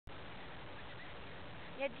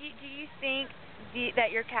Yeah, do you think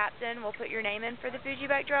that your captain will put your name in for the Fuji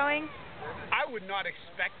bike drawing? I would not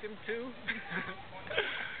expect him to.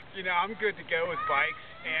 You know, I'm good to go with bikes,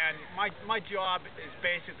 and my job is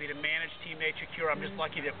basically to manage Team NatureCure. I'm just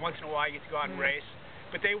lucky that once in a while I get to go out and race.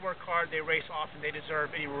 But they work hard, they race often, they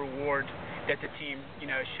deserve any reward that the team, you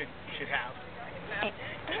know, should have.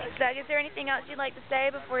 Doug, is there anything else you'd like to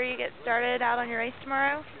say before you get started out on your race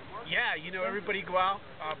tomorrow? Yeah, you know, everybody go out.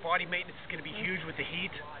 Body maintenance is going to be huge with the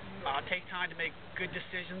heat. Take time to make good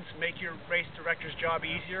decisions, make your race director's job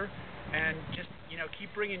easier, and just, you know,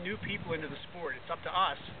 keep bringing new people into the sport. It's up to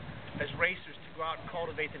us as racers to go out and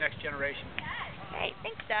cultivate the next generation. Hey,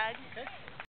 thanks, Doug. Okay.